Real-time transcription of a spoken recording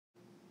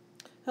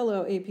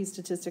Hello, AP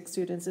Statistics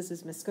students. This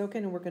is Ms. Skokin,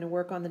 and we're going to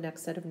work on the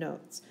next set of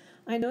notes.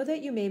 I know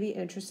that you may be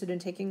interested in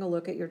taking a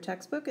look at your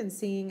textbook and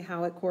seeing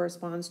how it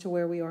corresponds to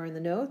where we are in the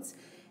notes.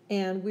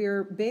 And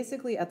we're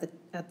basically at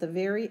the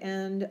very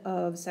end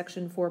of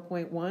section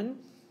 4.1,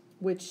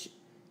 which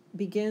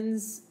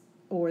begins,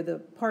 or the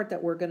part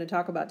that we're going to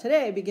talk about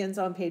today begins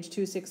on page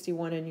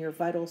 261 in your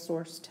Vital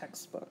Source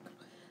textbook.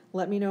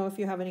 Let me know if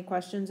you have any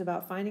questions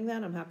about finding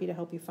that. I'm happy to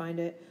help you find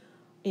it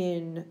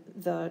in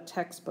the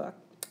textbook.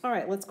 All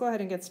right, let's go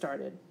ahead and get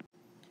started.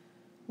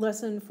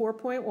 Lesson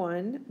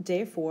 4.1,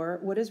 Day 4,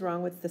 what is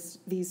wrong with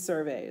these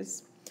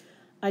surveys?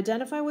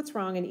 Identify what's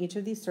wrong in each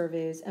of these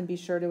surveys and be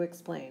sure to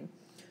explain.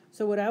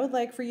 So what I would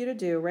like for you to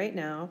do right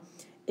now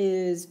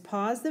is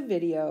pause the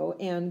video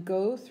and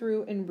go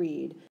through and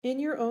read. In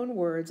your own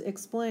words,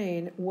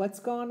 explain what's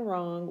gone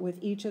wrong with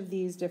each of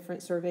these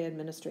different survey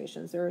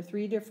administrations. There are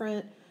 3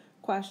 different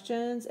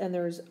questions, and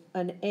there's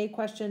an A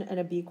question and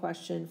a B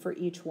question for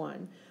each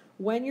one.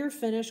 When you're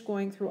finished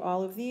going through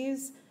all of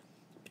these,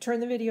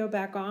 turn the video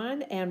back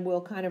on and we'll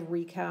kind of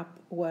recap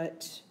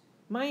what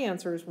my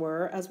answers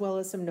were, as well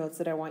as some notes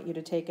that I want you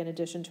to take in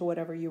addition to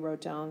whatever you wrote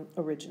down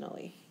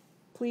originally.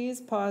 Please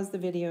pause the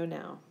video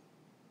now.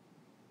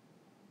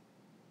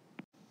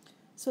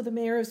 So the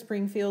mayor of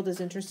Springfield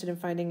is interested in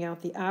finding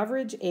out the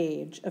average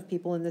age of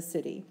people in the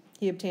city.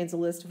 He obtains a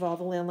list of all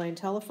the landline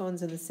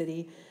telephones in the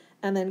city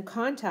and then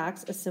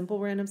contacts a simple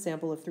random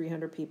sample of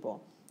 300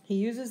 people. He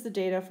uses the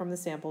data from the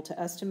sample to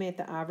estimate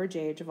the average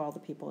age of all the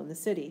people in the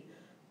city.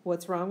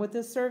 What's wrong with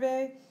this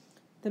survey?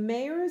 The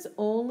mayor is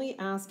only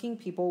asking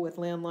people with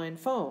landline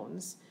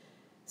phones.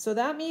 So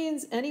that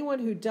means anyone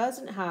who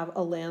doesn't have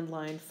a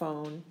landline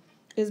phone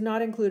is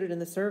not included in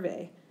the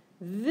survey.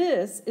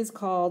 This is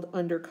called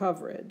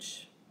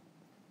undercoverage.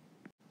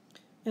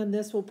 And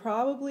this will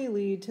probably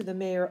lead to the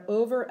mayor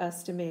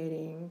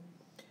overestimating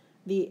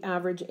the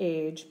average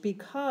age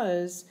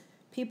because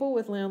people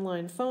with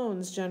landline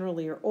phones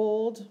generally are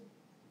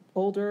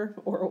older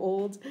or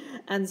old,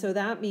 and so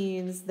that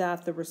means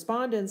that the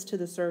respondents to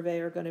the survey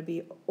are going to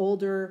be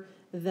older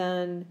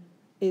than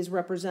is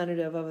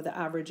representative of the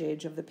average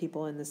age of the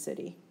people in the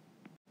city.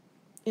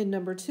 In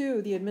number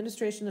 2, the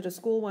administration at a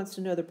school wants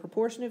to know the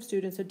proportion of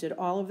students who did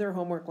all of their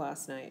homework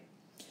last night.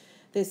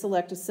 They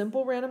select a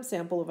simple random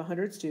sample of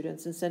 100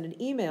 students and send an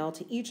email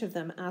to each of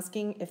them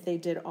asking if they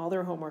did all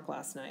their homework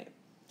last night.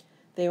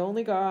 They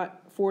only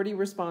got 40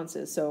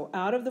 responses. So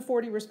out of the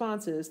 40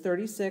 responses,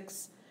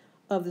 36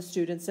 of the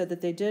students said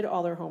that they did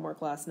all their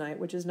homework last night,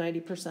 which is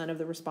 90% of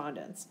the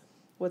respondents.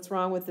 What's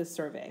wrong with this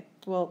survey?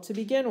 Well, to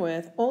begin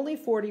with, only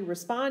 40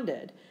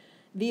 responded.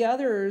 The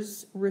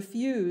others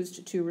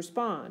refused to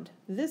respond.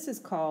 This is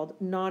called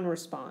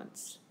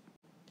non-response.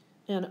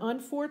 And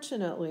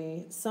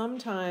unfortunately,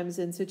 sometimes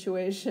in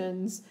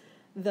situations,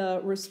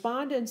 the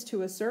respondents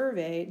to a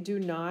survey do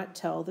not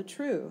tell the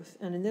truth.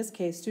 And in this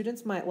case,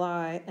 students might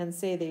lie and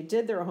say they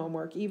did their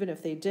homework even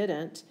if they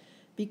didn't,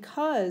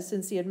 because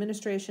since the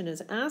administration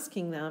is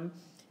asking them,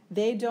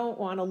 they don't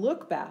want to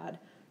look bad.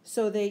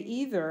 So they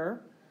either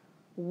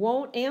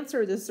won't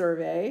answer the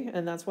survey,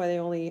 and that's why they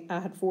only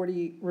had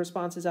 40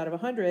 responses out of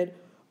 100,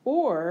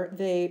 or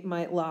they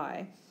might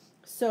lie.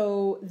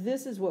 So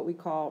this is what we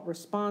call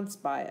response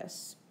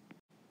bias,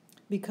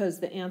 because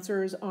the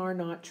answers are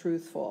not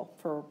truthful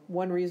for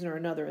one reason or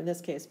another, in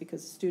this case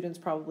because students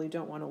probably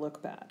don't want to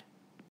look bad.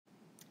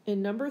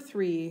 In number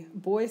 3,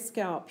 Boy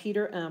Scout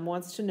Peter M.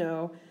 wants to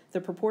know the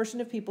proportion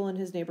of people in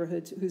his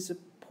neighborhood who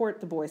support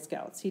the Boy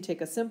Scouts. He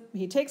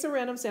takes a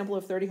random sample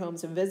of 30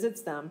 homes and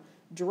visits them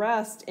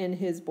dressed in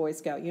his Boy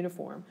Scout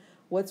uniform.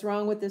 What's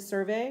wrong with this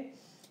survey?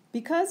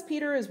 Because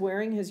Peter is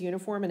wearing his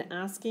uniform and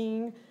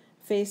asking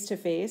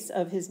face-to-face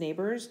of his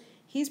neighbors,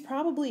 he's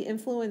probably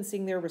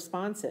influencing their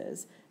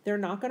responses. They're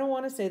not going to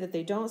want to say that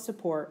they don't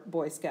support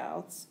Boy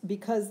Scouts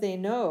because they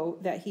know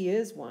that he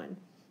is one,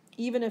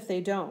 even if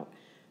they don't.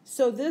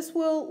 So this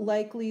will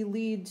likely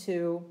lead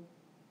to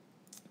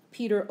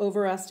Peter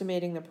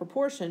overestimating the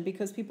proportion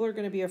because people are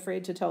going to be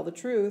afraid to tell the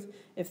truth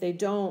if they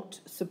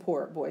don't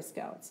support Boy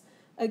Scouts.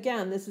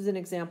 Again, this is an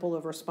example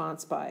of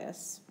response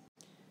bias.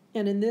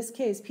 And in this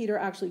case, Peter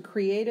actually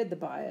created the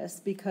bias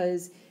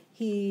because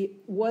he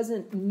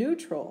wasn't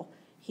neutral.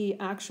 He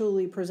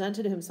actually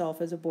presented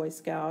himself as a Boy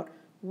Scout,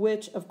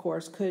 which of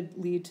course could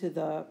lead to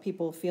the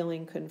people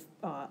feeling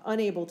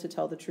unable to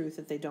tell the truth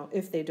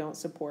if they don't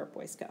support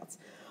Boy Scouts.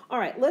 All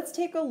right, let's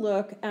take a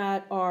look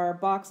at our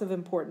box of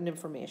important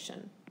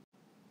information.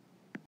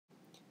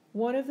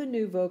 One of the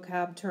new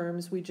vocab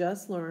terms we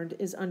just learned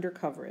is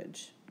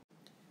undercoverage.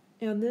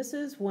 And this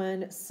is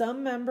when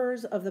some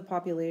members of the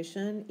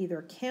population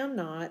either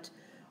cannot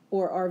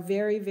or are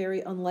very, very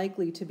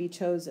unlikely to be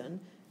chosen.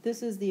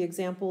 This is the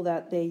example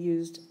that they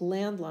used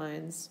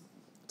landlines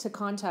to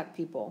contact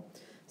people.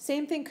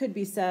 Same thing could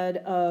be said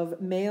of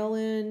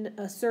mail-in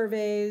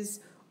surveys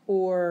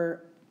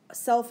or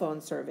cell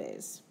phone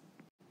surveys.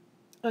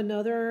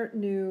 Another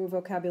new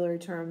vocabulary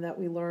term that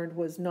we learned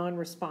was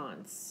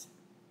non-response.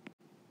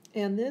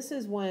 And this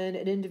is when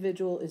an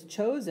individual is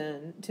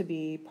chosen to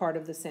be part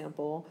of the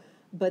sample,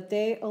 but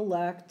they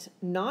elect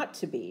not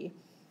to be.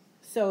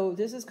 So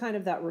this is kind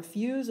of that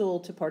refusal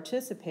to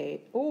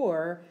participate,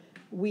 or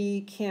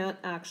we can't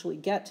actually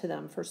get to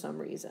them for some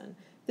reason.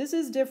 This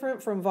is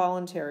different from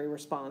voluntary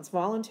response.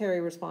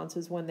 Voluntary response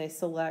is when they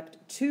select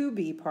to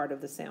be part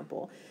of the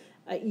sample.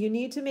 You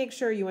need to make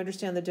sure you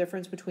understand the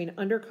difference between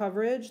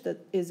undercoverage,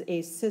 that is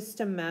a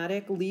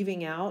systematic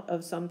leaving out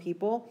of some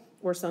people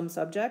or some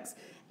subjects,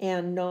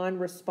 and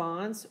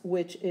non-response,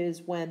 which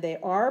is when they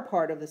are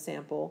part of the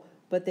sample,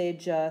 but they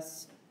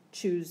just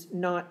choose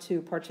not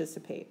to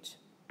participate.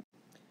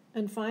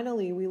 And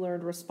finally, we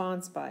learned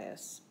response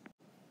bias,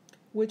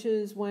 which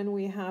is when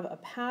we have a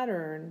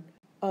pattern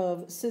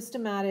of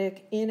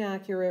systematic,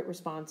 inaccurate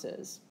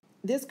responses.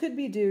 This could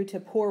be due to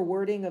poor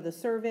wording of the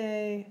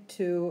survey,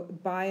 to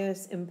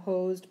bias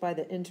imposed by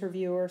the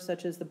interviewer,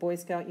 such as the Boy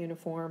Scout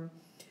uniform,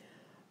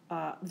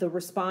 the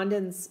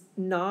respondents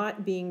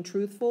not being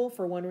truthful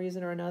for one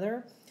reason or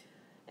another.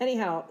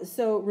 Anyhow,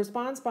 so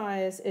response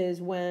bias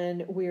is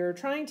when we're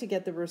trying to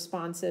get the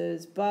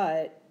responses,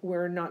 but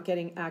we're not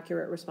getting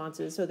accurate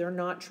responses, so they're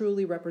not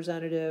truly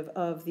representative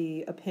of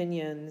the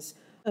opinions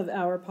of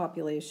our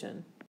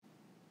population.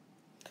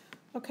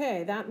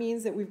 Okay, that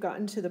means that we've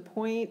gotten to the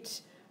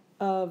point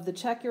of the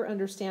check your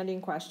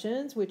understanding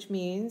questions, which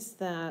means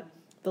that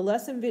the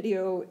lesson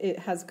video, it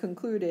has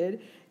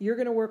concluded. You're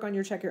going to work on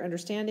your check your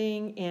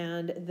understanding,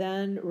 and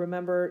then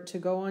remember to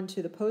go on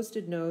to the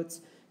posted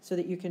notes so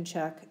that you can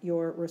check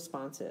your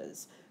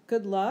responses.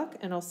 Good luck,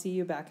 and I'll see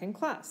you back in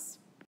class.